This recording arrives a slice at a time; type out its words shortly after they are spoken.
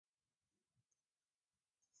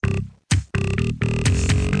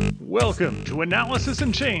Welcome to Analysis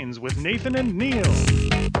in Chains with Nathan and Neal.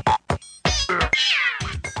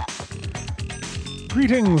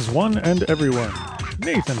 Greetings, one and everyone.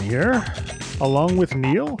 Nathan here, along with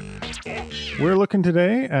Neal. We're looking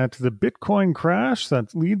today at the Bitcoin crash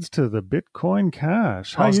that leads to the Bitcoin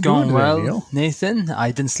cash. How you doing today, Neal? Nathan?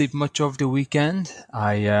 I didn't sleep much over the weekend.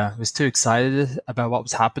 I was too excited about what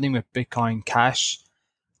was happening with Bitcoin Cash.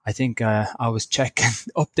 I think I was checking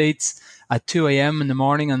updates at 2 a.m. in the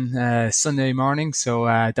morning on Sunday morning. So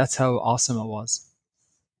that's how awesome it was.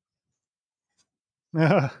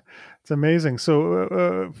 It's amazing.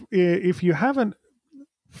 So if you haven't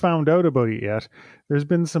found out about it yet, there's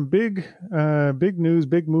been some big news,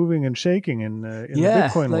 big moving and shaking in the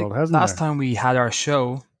Bitcoin world, hasn't there? Last time we had our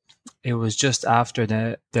show, it was just after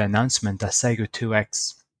the announcement that Sega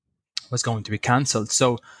 2X was going to be cancelled.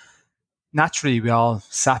 So naturally, we all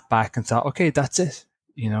sat back and thought, okay, that's it.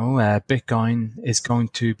 Bitcoin is going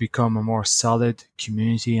to become a more solid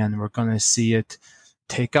community and we're going to see it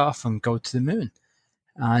take off and go to the moon.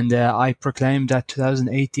 And I proclaimed that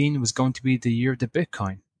 2018 was going to be the year of the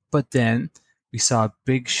Bitcoin. But then we saw a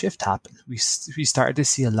big shift happen. We started to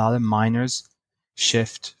see a lot of miners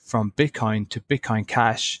shift from Bitcoin to Bitcoin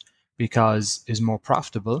Cash because it's more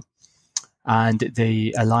profitable. And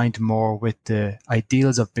they aligned more with the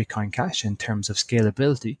ideals of Bitcoin Cash in terms of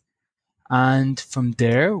scalability. And from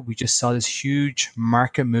there, we just saw this huge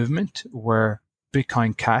market movement where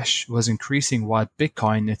Bitcoin Cash was increasing while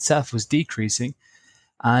Bitcoin itself was decreasing.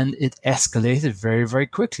 And it escalated very, very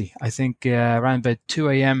quickly. I think around about 2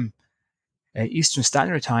 a.m. Eastern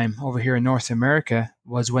Standard Time over here in North America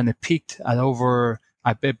was when it peaked at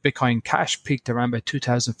Bitcoin Cash peaked around about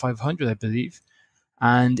 2,500, I believe.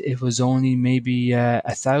 And it was only maybe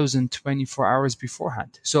 1,024 hours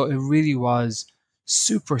beforehand. So it really was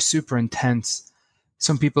super, super intense.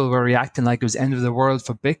 Some people were reacting like it was end of the world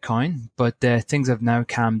for Bitcoin, but things have now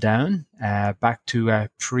calmed down back to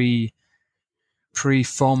pre-FOMO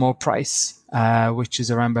price, which is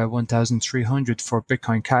around about 1,300 for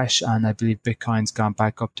Bitcoin Cash. And I believe Bitcoin's gone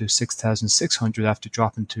back up to 6,600 after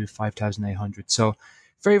dropping to 5,800. So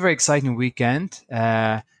very, very exciting weekend.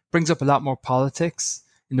 Brings up a lot more politics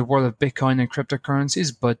in the world of Bitcoin and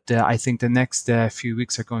cryptocurrencies, but I think the next few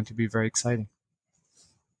weeks are going to be very exciting.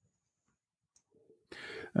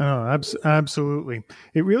 Oh, absolutely.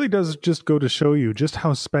 It really does just go to show you just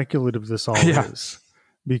how speculative this all is.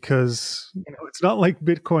 Because it's not like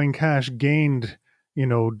Bitcoin Cash gained,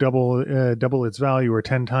 double its value or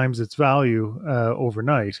 10 times its value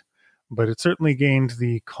overnight. But it certainly gained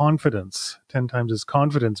the confidence, 10 times its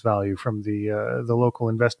confidence value from the local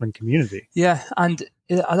investment community. Yeah, and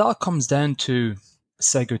a lot comes down to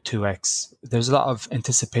Sega 2X. There's a lot of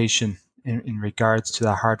anticipation in regards to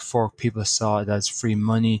that hard fork. People saw it as free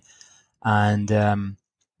money. And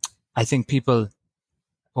I think people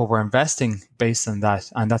were investing based on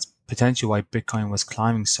that. And that's potentially why Bitcoin was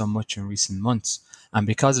climbing so much in recent months. And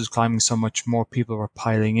because it was climbing so much, more people were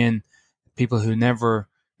piling in. People who never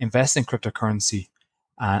invest in cryptocurrency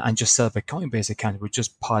and just set up a Coinbase account would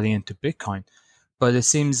just piling into Bitcoin. But it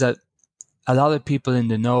seems that a lot of people in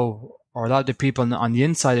the know, or a lot of the people on the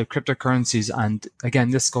inside of cryptocurrencies, and again,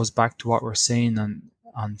 this goes back to what we're saying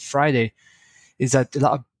on Friday, is that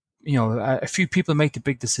a few people make the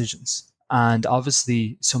big decisions. And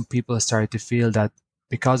obviously, some people have started to feel that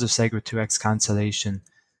because of Sega 2X cancellation,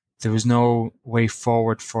 there was no way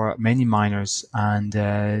forward for many miners, and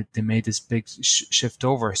they made this big shift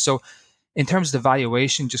over. So in terms of the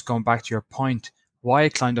valuation, just going back to your point, why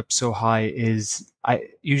it climbed up so high is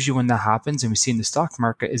usually when that happens, and we see in the stock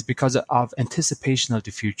market, is because of anticipation of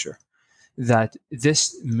the future. That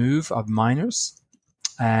this move of miners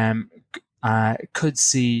could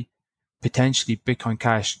see potentially Bitcoin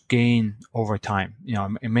Cash gain over time.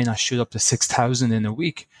 It may not shoot up to 6,000 in a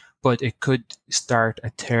week, but it could start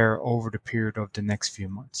a tear over the period of the next few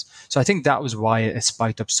months. So I think that was why it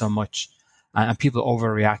spiked up so much, and people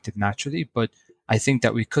overreacted naturally. But I think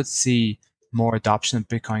that we could see more adoption of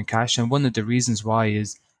Bitcoin Cash. And one of the reasons why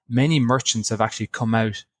is many merchants have actually come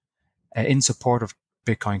out in support of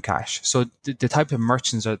Bitcoin Cash. So the type of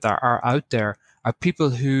merchants that are out there are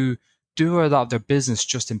people who do a lot of their business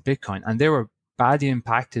just in Bitcoin, and they were badly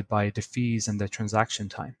impacted by the fees and the transaction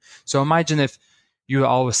time. So imagine if you're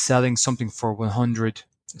always selling something for $100,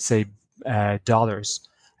 say, dollars,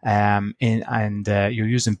 and you're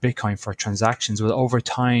using Bitcoin for transactions. Well, over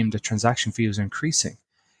time, the transaction fee was increasing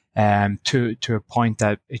to a point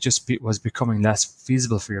that it just was becoming less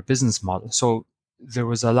feasible for your business model. So there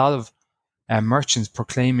was a lot of merchants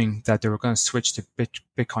proclaiming that they were going to switch to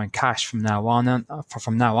Bitcoin Cash from now on. And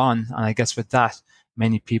I guess with that,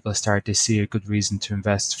 many people start to see a good reason to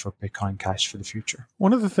invest for Bitcoin Cash for the future.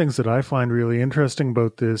 One of the things that I find really interesting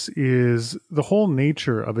about this is the whole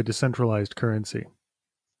nature of a decentralized currency,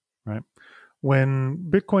 right? When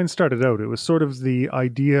Bitcoin started out, it was sort of the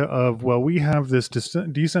idea of, well, we have this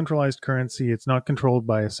decentralized currency. It's not controlled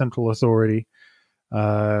by a central authority,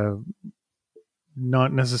 not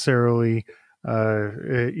necessarily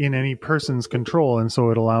in any person's control. And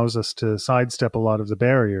so it allows us to sidestep a lot of the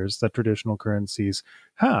barriers that traditional currencies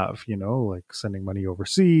have, like sending money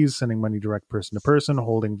overseas, sending money direct person to person,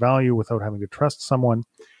 holding value without having to trust someone.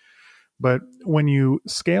 But when you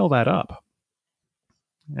scale that up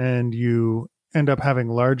and you end up having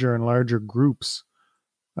larger and larger groups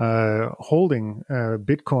holding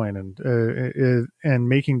Bitcoin and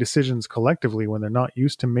making decisions collectively when they're not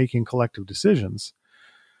used to making collective decisions,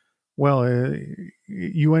 well,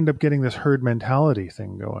 you end up getting this herd mentality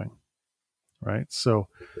thing going, right? So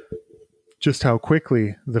just how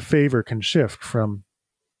quickly the favor can shift from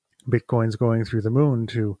Bitcoin's going through the moon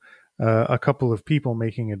to a couple of people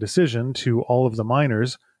making a decision to all of the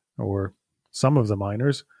miners or some of the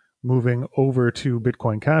miners moving over to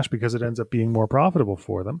Bitcoin Cash because it ends up being more profitable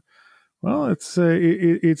for them. Well, it's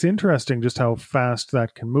interesting just how fast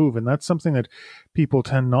that can move, and that's something that people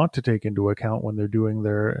tend not to take into account when they're doing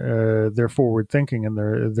their forward thinking and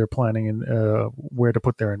their planning and where to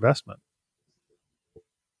put their investment.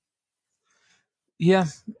 Yeah,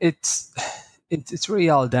 it's really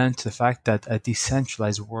all down to the fact that a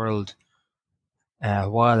decentralized world,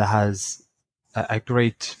 while it has a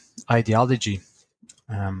great ideology,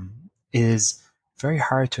 is very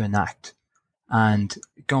hard to enact. And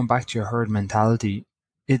going back to your herd mentality,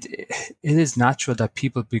 it is natural that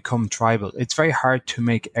people become tribal. It's very hard to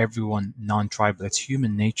make everyone non-tribal. It's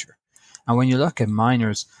human nature. And when you look at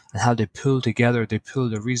miners and how they pull together, they pull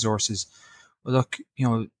the resources. Well, look,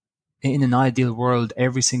 in an ideal world,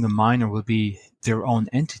 every single miner will be their own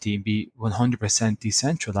entity and be 100%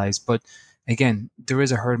 decentralized. But again, there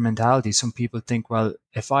is a herd mentality. Some people think, well,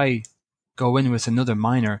 if I go in with another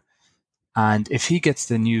miner, and if he gets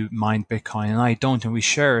the new mined Bitcoin and I don't, and we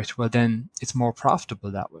share it, well, then it's more profitable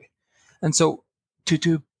that way. And so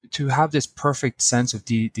to have this perfect sense of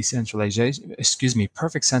decentralization,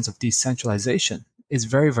 perfect sense of decentralization is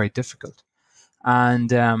very, very difficult. And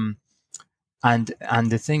the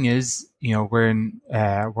thing is,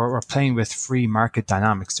 we're playing with free market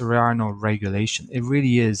dynamics. There are no regulation. It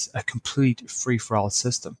really is a complete free for all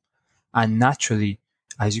system. And naturally,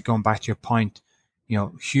 as you're going back to your point,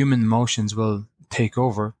 human emotions will take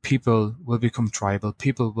over. People will become tribal.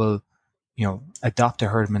 People will, adopt a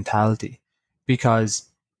herd mentality, because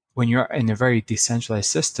when you're in a very decentralized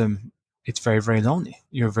system, it's very, very lonely.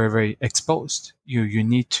 You're very, very exposed. You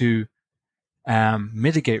need to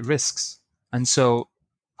mitigate risks. And so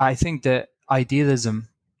I think the idealism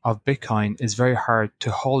of Bitcoin is very hard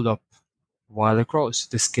to hold up while it grows.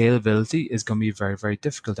 The scalability is going to be very, very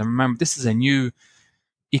difficult. And remember, this is a new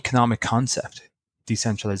economic concept,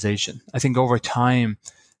 decentralization. I think over time,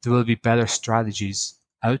 there will be better strategies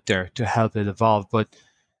out there to help it evolve. But,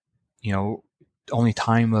 only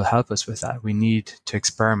time will help us with that. We need to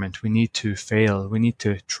experiment. We need to fail. We need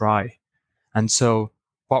to try. And so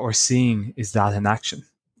what we're seeing is that in action.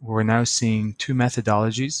 We're now seeing two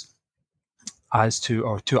methodologies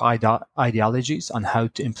two ideologies on how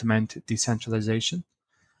to implement decentralization.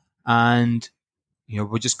 And,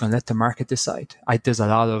 we're just going to let the market decide. There's a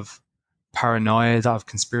lot of paranoia, a lot of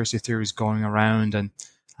conspiracy theories going around, and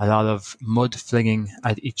a lot of mud flinging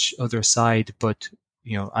at each other side. But,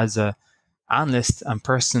 as a analyst and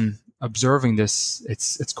person observing this,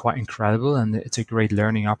 it's quite incredible, and it's a great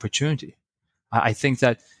learning opportunity. I think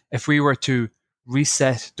that if we were to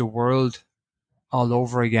reset the world all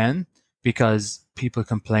over again because people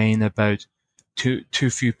complain about too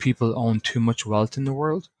few people own too much wealth in the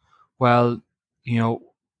world, well,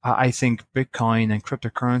 I think Bitcoin and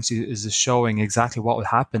cryptocurrency is showing exactly what would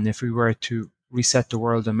happen if we were to reset the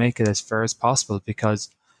world and make it as fair as possible, because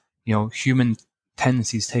human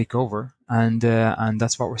tendencies take over, and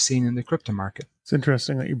that's what we're seeing in the crypto market. It's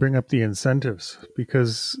interesting that you bring up the incentives,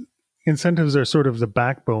 because incentives are sort of the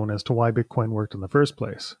backbone as to why Bitcoin worked in the first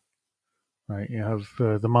place, right? You have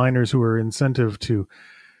the miners who are incentivized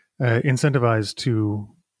to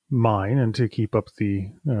mine and to keep up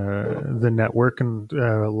the network and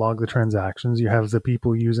log the transactions. You have the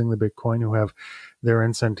people using the Bitcoin who have their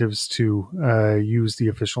incentives to use the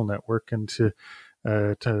official network and to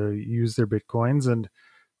use their Bitcoins,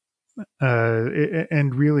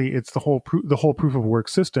 and really it's the whole proof of work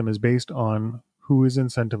system is based on who is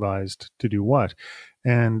incentivized to do what.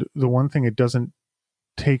 And the one thing it doesn't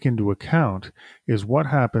take into account is what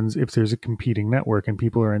happens if there's a competing network and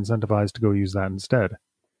people are incentivized to go use that instead.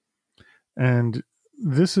 And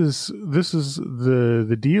this is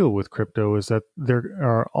the deal with crypto, is that there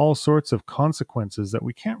are all sorts of consequences that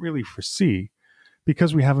we can't really foresee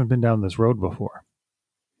because we haven't been down this road before.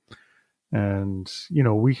 And,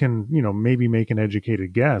 we can, maybe make an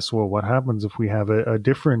educated guess. Well, what happens if we have a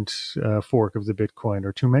different fork of the Bitcoin,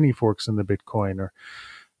 or too many forks in the Bitcoin, or,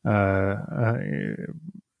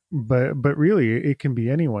 but really it can be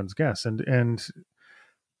anyone's guess. And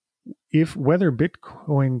if whether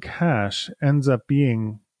Bitcoin Cash ends up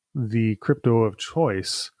being the crypto of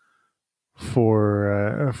choice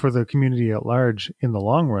for the community at large in the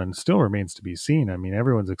long run still remains to be seen. I mean,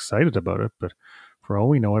 everyone's excited about it, but for all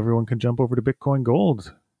we know, everyone can jump over to Bitcoin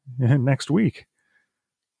Gold next week.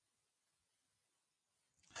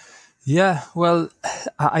 Yeah, well,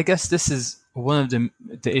 I guess this is one of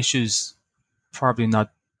the issues probably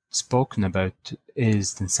not spoken about,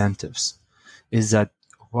 is the incentives. Is that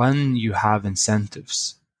when you have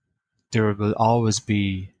incentives, there will always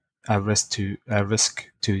be a risk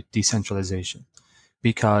to decentralization,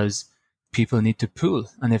 because people need to pool,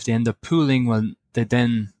 and if they end up pooling, well,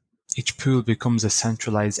 then each pool becomes a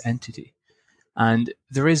centralized entity, and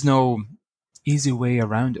there is no easy way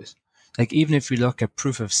around it. Like, even if you look at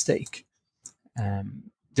proof of stake,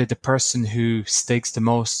 the person who stakes the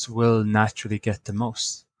most will naturally get the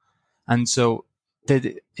most, and so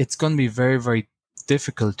it's going to be very, very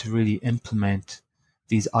difficult to really implement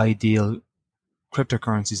these ideal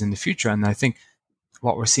cryptocurrencies in the future. And I think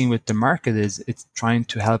what we're seeing with the market is it's trying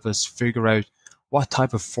to help us figure out what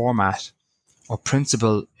type of format or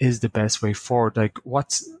principle is the best way forward. Like,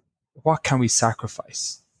 what can we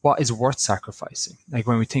sacrifice? What is worth sacrificing? Like,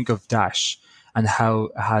 when we think of Dash and how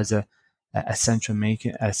it has a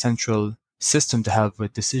central system to help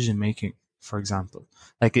with decision making, for example,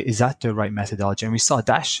 like, is that the right methodology? And we saw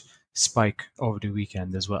Dash spike over the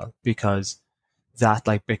weekend as well, because that,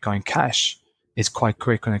 like Bitcoin Cash, is quite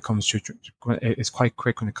quick when it comes to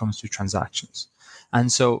transactions. And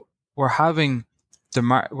so we're having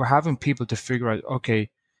people to figure out, okay,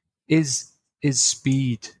 is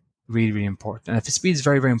speed really, really important? And if the speed is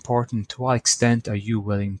very, very important, to what extent are you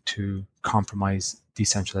willing to compromise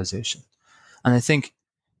decentralization? And I think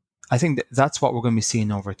that's what we're going to be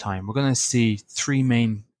seeing over time. We're going to see three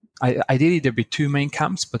main. Ideally, there'd be two main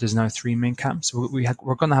camps, but there's now three main camps.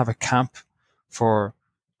 We're going to have a camp for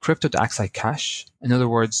crypto that acts like cash. In other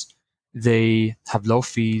words, they have low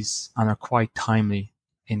fees and are quite timely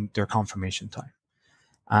in their confirmation time.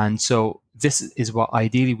 And so this is what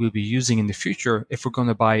ideally we'll be using in the future if we're going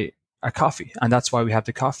to buy a coffee. And that's why we have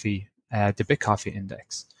the BitCoffee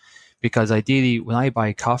index. Because ideally, when I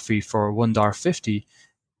buy coffee for $1.50,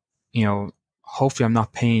 hopefully I'm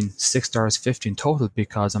not paying $6.50 in total,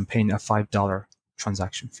 because I'm paying a $5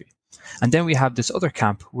 transaction fee. And then we have this other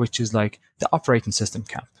camp, which is like the operating system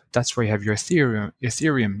camp. That's where you have your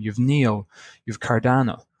Ethereum, you have Neo, you have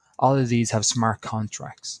Cardano. All of these have smart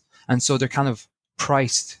contracts. And so they're kind of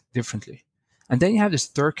priced differently. And then you have this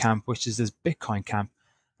third camp, which is this Bitcoin camp.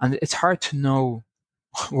 And it's hard to know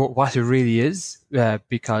what it really is,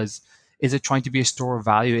 because is it trying to be a store of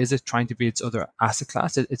value? Is it trying to be its other asset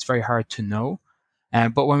class? It's very hard to know.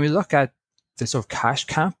 But when we look at the sort of cash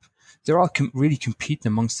camp, they're all really competing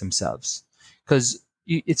amongst themselves, because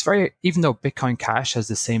it's very, even though Bitcoin Cash has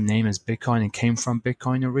the same name as Bitcoin and came from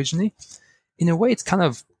Bitcoin originally, in a way it's kind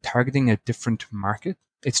of targeting a different market.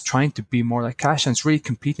 It's trying to be more like Cash, and it's really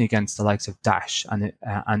competing against the likes of Dash and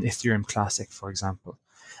Ethereum Classic, for example.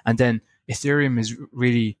 And then Ethereum is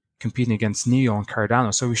really competing against Neo and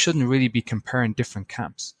Cardano. So we shouldn't really be comparing different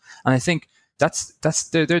camps. And I think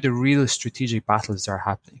they're the real strategic battles that are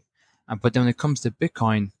happening. But then when it comes to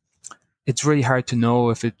Bitcoin, it's really hard to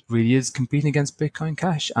know if it really is competing against Bitcoin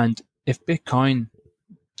Cash. And if Bitcoin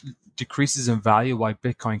decreases in value while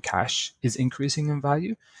Bitcoin Cash is increasing in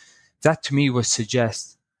value, that to me would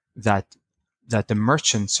suggest that the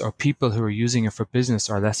merchants or people who are using it for business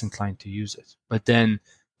are less inclined to use it. But then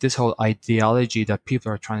this whole ideology that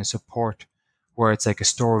people are trying to support, where it's like a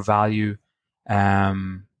store of value,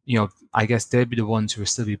 I guess they'd be the ones who will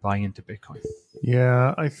still be buying into Bitcoin.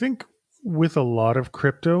 Yeah, I think with a lot of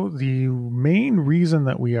crypto, the main reason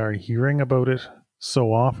that we are hearing about it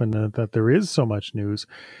so often, that there is so much news,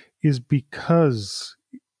 is because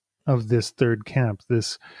of this third camp.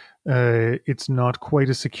 This it's not quite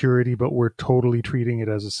a security, but we're totally treating it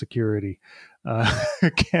as a security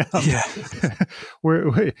camp. Yeah.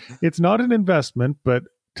 where it's not an investment, but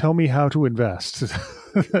tell me how to invest.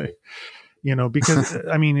 Because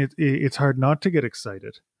I mean, it's hard not to get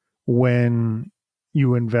excited when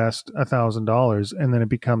you invest $1,000 and then it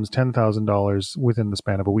becomes $10,000 within the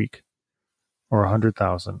span of a week, or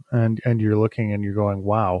 100,000, and you're looking and you're going,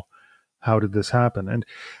 wow, how did this happen?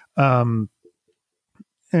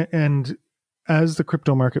 And as the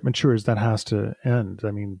crypto market matures, that has to end.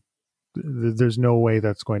 I mean, there's no way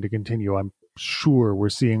that's going to continue. I'm sure we're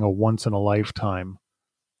seeing a once in a lifetime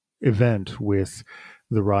event with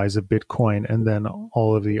the rise of Bitcoin and then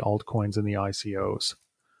all of the altcoins and the ICOs,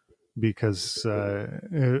 because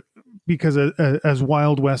as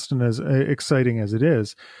Wild West and as exciting as it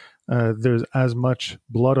is, there's as much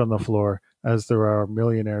blood on the floor as there are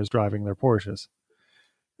millionaires driving their Porsches.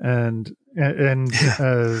 And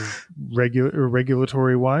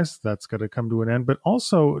regulatory wise, that's got to come to an end. But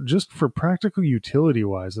also, just for practical utility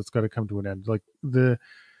wise, that's got to come to an end. Like the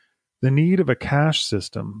need of a cash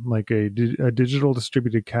system, like a digital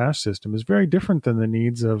distributed cash system, is very different than the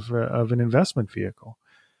needs of an investment vehicle.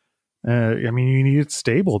 I mean, you need it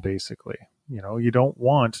stable, basically. You don't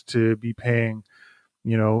want to be paying,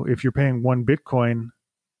 if you're paying 1 Bitcoin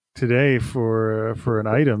today for an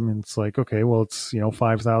item, it's like, okay, well, it's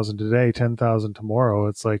 5,000 today, 10,000 tomorrow.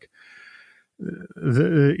 It's like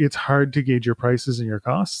it's hard to gauge your prices and your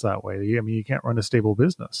costs that way. I mean, you can't run a stable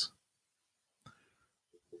business.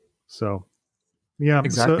 So, yeah,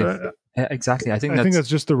 exactly. So, exactly. I think that's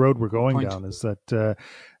just the road we're going down. Is that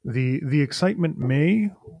the excitement may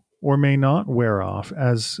or may not wear off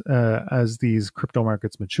as these crypto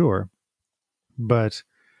markets mature, but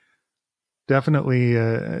definitely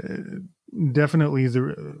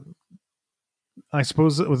I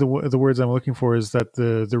suppose the words I'm looking for is that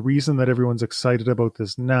the reason that everyone's excited about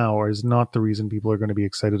this now is not the reason people are going to be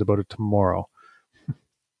excited about it tomorrow.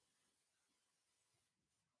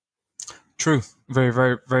 True. Very,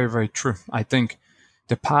 very, very, very true. I think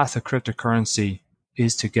the path of cryptocurrency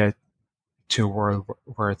is to get to a world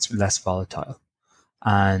where it's less volatile.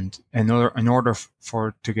 And in order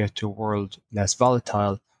for to get to a world less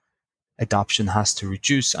volatile, adoption has to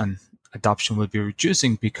reduce, and adoption will be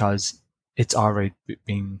reducing because it's already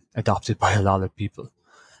being adopted by a lot of people.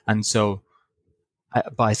 And so,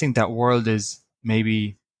 but I think that world is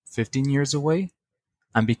maybe 15 years away.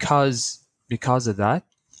 And because of that,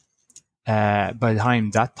 by the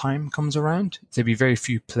time that time comes around, there'll be very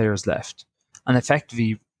few players left. And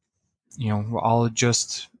effectively, we're all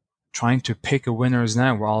just trying to pick a winners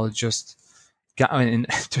now. We're all just, to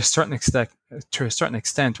a certain extent,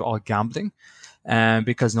 we're all gambling,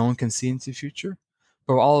 because no one can see into the future.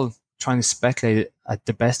 But we're all trying to speculate at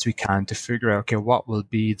the best we can to figure out, okay, what will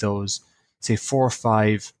be those, say, 4 or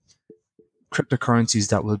 5 cryptocurrencies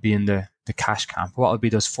that will be in the cash camp? What will be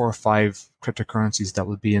those 4 or 5 cryptocurrencies that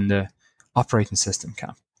will be in the operating system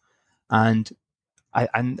camp? And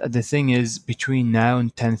the thing is, between now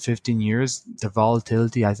and 10, 15 years, the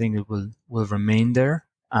volatility, I think it will remain there.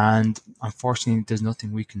 And unfortunately, there's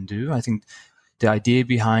nothing we can do. I think the idea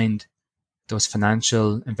behind those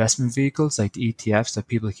financial investment vehicles, like the ETFs that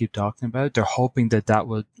people keep talking about, they're hoping that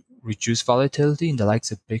would reduce volatility in the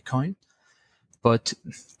likes of Bitcoin. But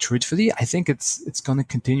truthfully, I think it's going to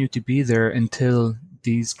continue to be there until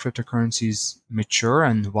these cryptocurrencies mature.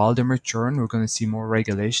 And while they're maturing, we're going to see more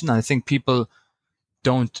regulation. And I think people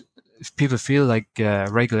feel like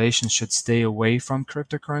regulation should stay away from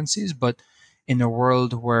cryptocurrencies, but in a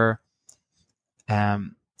world where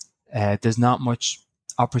there's not much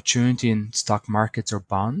opportunity in stock markets or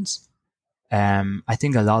bonds, I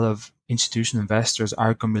think a lot of institutional investors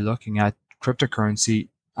are going to be looking at cryptocurrency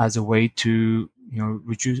as a way to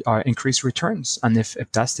reduce or increase returns. And if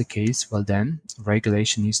that's the case, well, then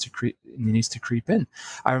regulation needs to creep in.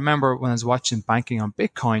 I remember when I was watching Banking on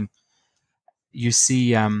Bitcoin, you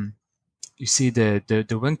see the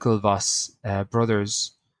Winklevoss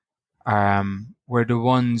brothers were the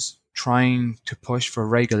ones trying to push for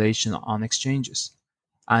regulation on exchanges.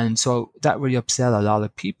 And so that really upset a lot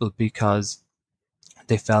of people because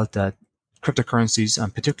they felt that cryptocurrencies,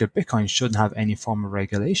 and particularly Bitcoin, shouldn't have any form of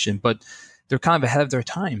regulation. But they're kind of ahead of their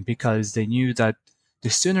time because they knew that the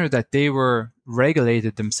sooner that they were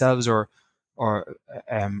regulated themselves or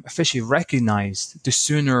officially recognized, the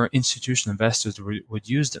sooner institutional investors would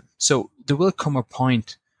use them. So there will come a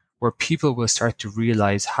point where people will start to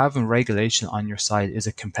realize having regulation on your side is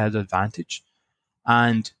a competitive advantage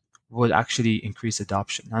and would actually increase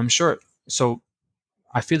adoption. I'm sure. So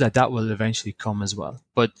I feel that will eventually come as well.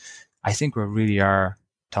 But I think we really are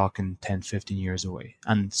talking 10, 15 years away.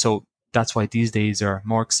 And so that's why these days are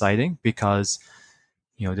more exciting because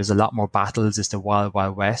there's a lot more battles. It's the wild,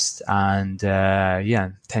 wild west. And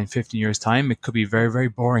 10, 15 years time, it could be very, very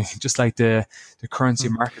boring, just like the currency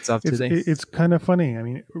markets of today. It's kind of funny. I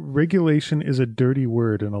mean, regulation is a dirty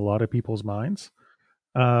word in a lot of people's minds.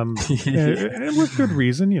 And with good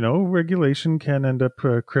reason. Regulation can end up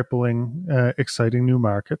crippling exciting new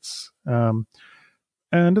markets. And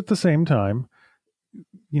at the same time,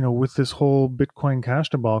 with this whole Bitcoin Cash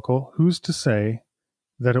debacle, who's to say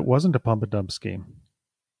that it wasn't a pump and dump scheme?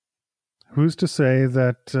 Who's to say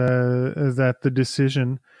that the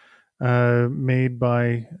decision made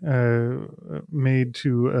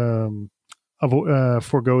to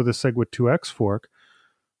forego the SegWit 2x fork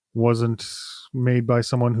wasn't made by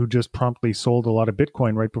someone who just promptly sold a lot of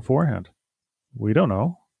Bitcoin right beforehand? We don't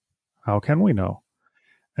know. How can we know?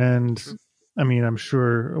 And I mean, I'm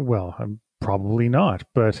sure, well, I'm probably not,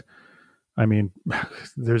 but I mean,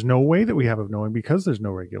 there's no way that we have of knowing because there's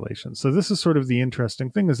no regulation. So this is sort of the interesting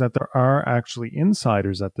thing, is that there are actually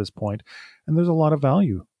insiders at this point, and there's a lot of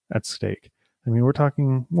value at stake. I mean, we're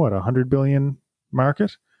talking, what, 100 billion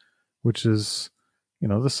market, which is,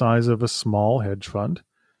 the size of a small hedge fund.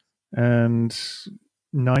 And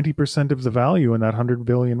 90% of the value in that 100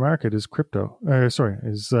 billion market is is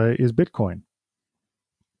Bitcoin.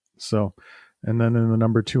 So, and then in the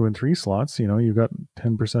number 2 and 3 slots, you've got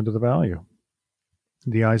 10% of the value.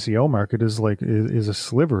 The ICO market is a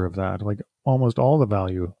sliver of that. Like almost all the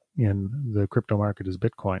value in the crypto market is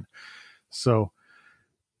Bitcoin. So,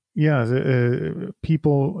 yeah,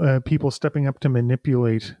 people stepping up to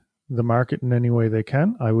manipulate the market in any way they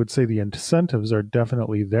can. I would say the incentives are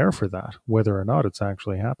definitely there for that, whether or not it's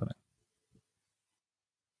actually happening.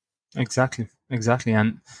 Exactly,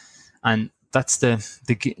 and that's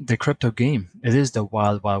the crypto game. It is the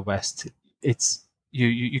wild west. It's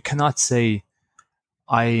you cannot say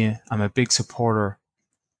I am a big supporter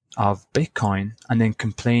of Bitcoin and then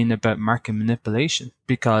complain about market manipulation,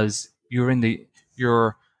 because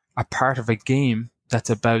you're a part of a game that's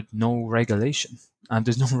about no regulation. And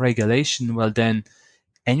there's no regulation, well then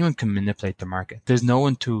anyone can manipulate the market. There's no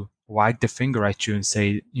one to wag the finger at you and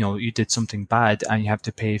say, you did something bad and you have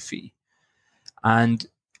to pay a fee. And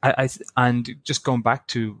and just going back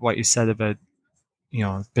to what you said about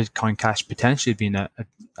Bitcoin Cash potentially being a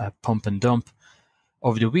pump and dump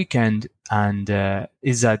over the weekend, and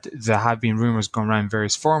is that there have been rumors going around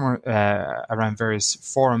various forums and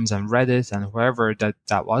Reddit and wherever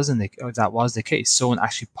that was the case. Someone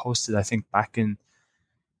actually posted, I think back in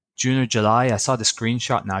June or July. I saw the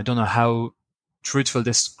screenshot. Now I don't know how truthful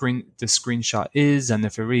this screenshot is, and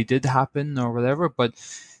if it really did happen or whatever, but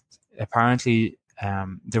apparently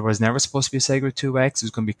there was never supposed to be a SegWit 2x. It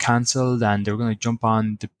was going to be cancelled, and they were going to jump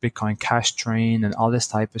on the Bitcoin Cash train and all this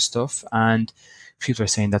type of stuff. And people are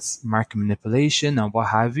saying that's market manipulation and what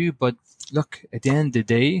have you. But look, at the end of the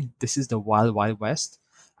day, this is the wild west.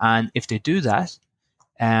 And if they do that,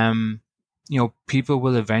 people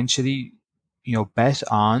will eventually, bet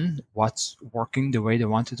on what's working the way they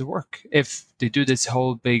want it to work. If they do this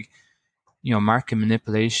whole big, market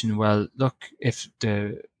manipulation, well, look, if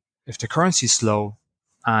the currency is slow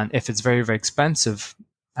and if it's very, very expensive,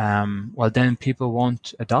 well, then people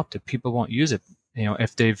won't adopt it. People won't use it.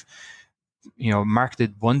 If they've,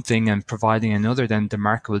 marketed one thing and providing another, then the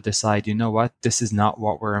market will decide, what, this is not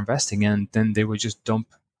what we're investing in. Then they will just dump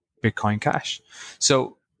Bitcoin Cash.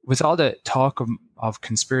 So with all the talk of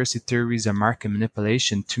conspiracy theories and market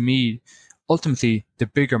manipulation, to me, ultimately, the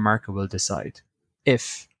bigger market will decide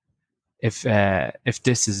if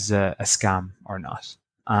this is a scam or not.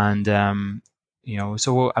 And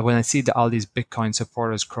so when I see all these Bitcoin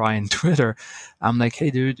supporters cry on Twitter, I'm like, hey,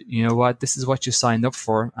 dude, you know what? This is what you signed up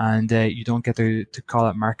for, and you don't get to call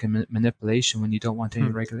it market manipulation when you don't want any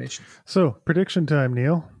regulation. So, prediction time,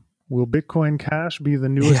 Neal. Will Bitcoin Cash be the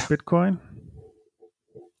newest Bitcoin?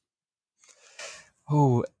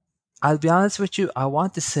 Oh, I'll be honest with you. I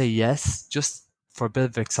want to say yes, just for a bit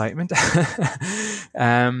of excitement.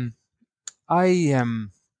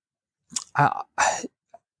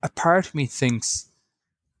 A part of me thinks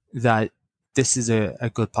that this is a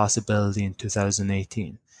good possibility in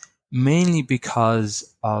 2018, mainly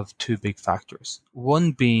because of two big factors.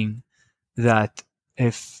 One being that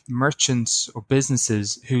if merchants or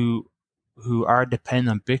businesses who are dependent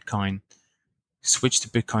on Bitcoin switch to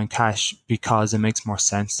Bitcoin Cash because it makes more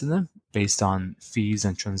sense to them based on fees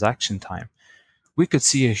and transaction time, we could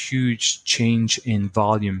see a huge change in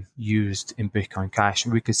volume used in Bitcoin Cash,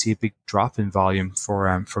 and we could see a big drop in volume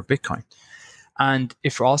for Bitcoin. And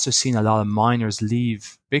if we're also seeing a lot of miners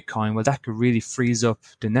leave Bitcoin, well, that could really freeze up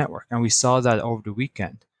the network. And we saw that over the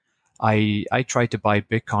weekend. I tried to buy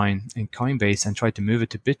Bitcoin in Coinbase and tried to move it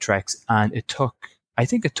to Bittrex, and I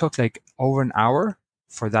think it took like over an hour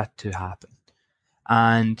for that to happen.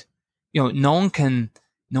 And no one can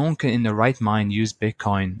in the right mind use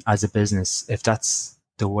Bitcoin as a business if that's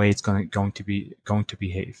the way it's going to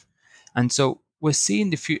behave. And so we'll see in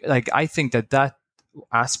the future. Like, I think that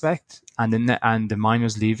aspect and the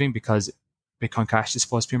miners leaving because Bitcoin Cash is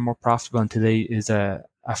supposed to be more profitable, and today is a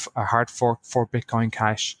hard fork for Bitcoin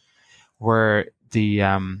Cash, where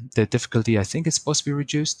the difficulty, I think, is supposed to be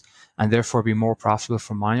reduced and therefore be more profitable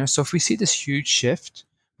for miners. So if we see this huge shift,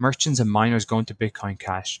 merchants and miners going to Bitcoin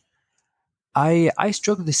Cash, I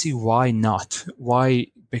struggle to see why not. Why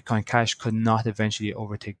Bitcoin Cash could not eventually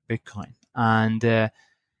overtake Bitcoin, and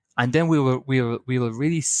then we will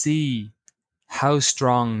really see how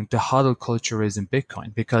strong the hodl culture is in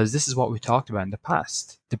Bitcoin, because this is what we talked about in the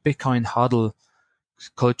past. The Bitcoin hodl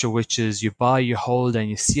culture, which is you buy, you hold, and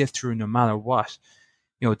you see it through no matter what.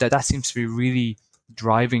 That seems to be really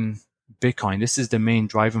driving Bitcoin. This is the main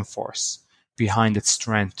driving force behind its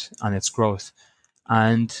strength and its growth.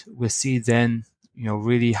 And we'll see then,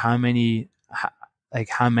 really how many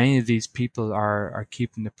of these people are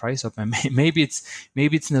keeping the price up. And maybe it's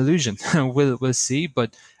an illusion. We'll see.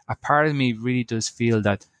 But a part of me really does feel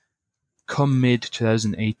that come mid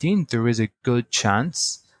 2018, there is a good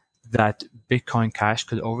chance that Bitcoin Cash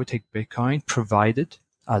could overtake Bitcoin, provided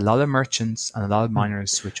a lot of merchants and a lot of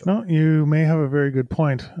miners switch over. No, you may have a very good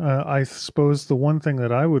point. I suppose the one thing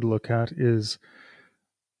that I would look at is,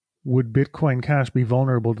 would Bitcoin Cash be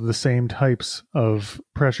vulnerable to the same types of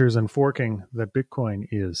pressures and forking that Bitcoin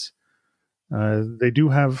is? They do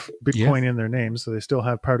have Bitcoin in their name, so they still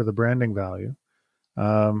have part of the branding value.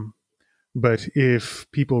 But if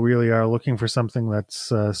people really are looking for something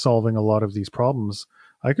that's solving a lot of these problems,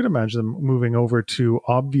 I could imagine them moving over to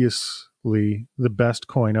obviously the best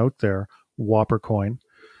coin out there, Whopper coin,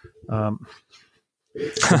 the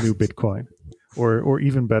new Bitcoin, or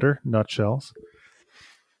even better, nutshells.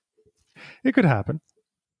 It could happen.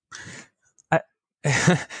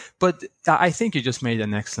 But I think you just made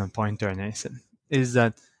an excellent point there, Nathan, is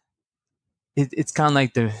that it's kind of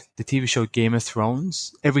like the TV show Game of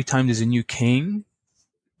Thrones. Every time there's a new king,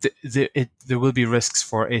 there will be risks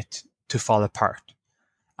for it to fall apart.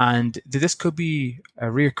 And this could be a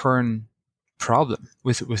reoccurring problem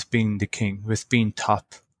with being the king, with being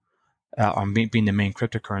top, or being the main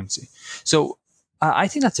cryptocurrency. So I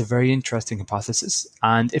think that's a very interesting hypothesis.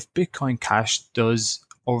 And if Bitcoin Cash does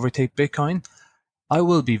overtake Bitcoin, I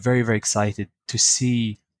will be very, very excited to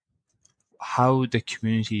see how the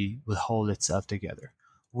community will hold itself together.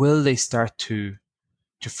 Will they start to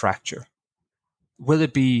fracture? Will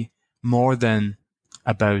it be more than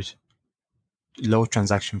about low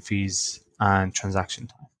transaction fees and transaction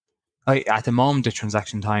time? At the moment, the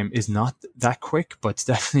transaction time is not that quick, but it's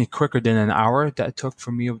definitely quicker than an hour that it took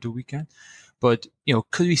for me over the weekend. But,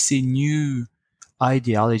 could we see new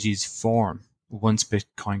ideologies form once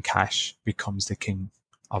Bitcoin Cash becomes the king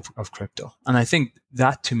of crypto? And I think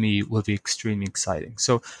that, to me, will be extremely exciting.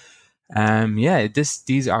 So,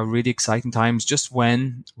 these are really exciting times. Just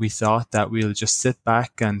when we thought that we'll just sit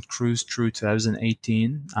back and cruise through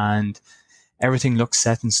 2018 and everything looks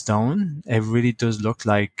set in stone, it really does look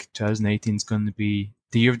like 2018 is going to be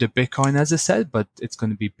the year of the Bitcoin, as I said, but it's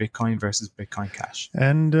going to be Bitcoin versus Bitcoin Cash.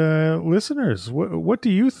 And listeners, what do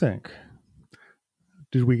you think?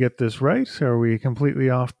 Did we get this right? Are we completely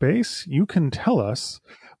off base? You can tell us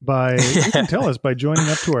by joining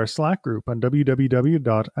up to our Slack group on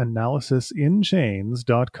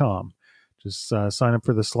www.analysisinchains.com. Just sign up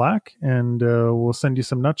for the Slack, and we'll send you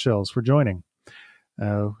some nutshells for joining.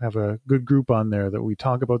 Have a good group on there that we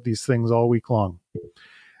talk about these things all week long.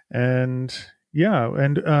 And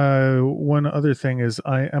one other thing is,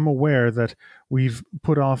 I am aware that we've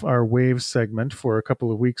put off our Waves segment for a couple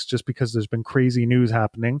of weeks just because there's been crazy news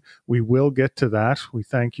happening. We will get to that. We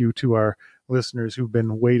thank you to our listeners who've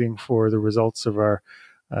been waiting for the results of our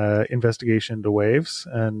investigation into Waves.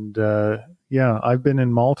 And I've been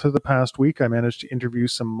in Malta the past week. I managed to interview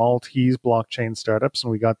some Maltese blockchain startups,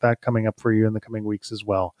 and we got that coming up for you in the coming weeks as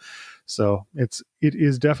well. So it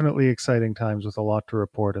is definitely exciting times with a lot to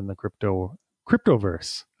report in the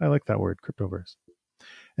Cryptoverse. I like that word, Cryptoverse.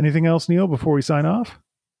 Anything else, Neal, before we sign off?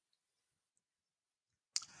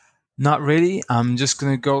 Not really. I'm just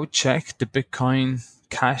going to go check the Bitcoin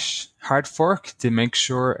Cash hard fork to make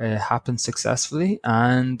sure it happens successfully,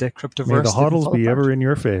 and the Cryptoverse. May the hodls be ever in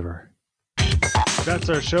your favor. That's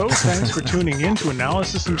our show. Thanks for tuning in to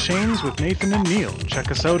Analysis in Chains with Nathan and Neal.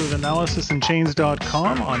 Check us out at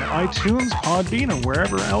analysisinchains.com, on iTunes, Podbean, and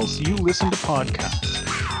wherever else you listen to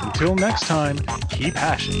podcasts. Until next time, keep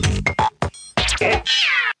hashing.